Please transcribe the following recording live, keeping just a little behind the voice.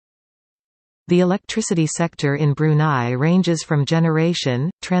The electricity sector in Brunei ranges from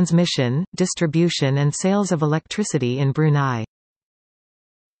generation, transmission, distribution and sales of electricity in Brunei.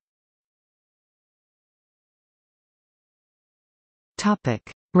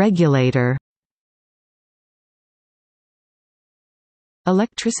 Regulator.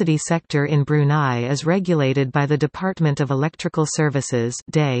 Electricity sector in Brunei is regulated by the Department of Electrical Services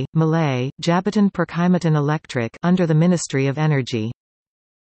 (DES), Malay, Jabatan Perkhidmatan Elektrik, under the Ministry of Energy.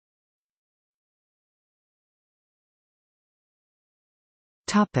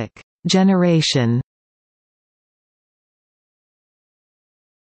 Topic: Generation.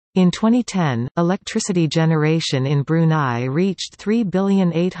 In 2010, electricity generation in Brunei reached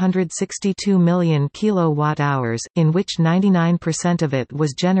 3,862,000,000 kilowatt-hours, in which 99% of it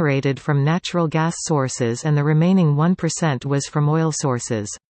was generated from natural gas sources and the remaining 1% was from oil sources.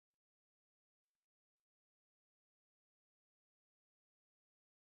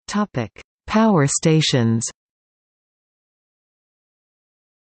 Power stations.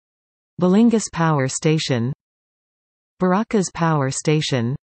 Balingas Power Station, Barakas Power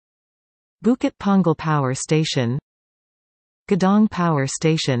Station, Bukit Pongal Power Station, Gedong Power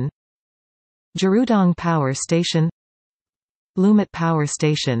Station, Jerudong Power Station, Lumut Power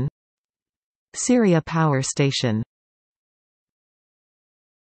Station, Syria Power Station.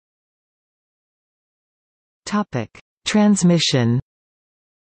 Transmission.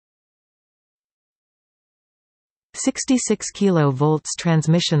 66 kV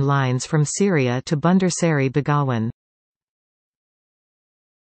transmission lines from Syria to Bandar Seri Begawan.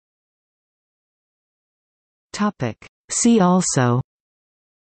 See also: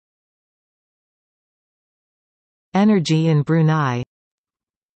 Energy in Brunei,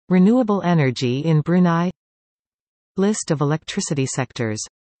 Renewable energy in Brunei, List of electricity sectors.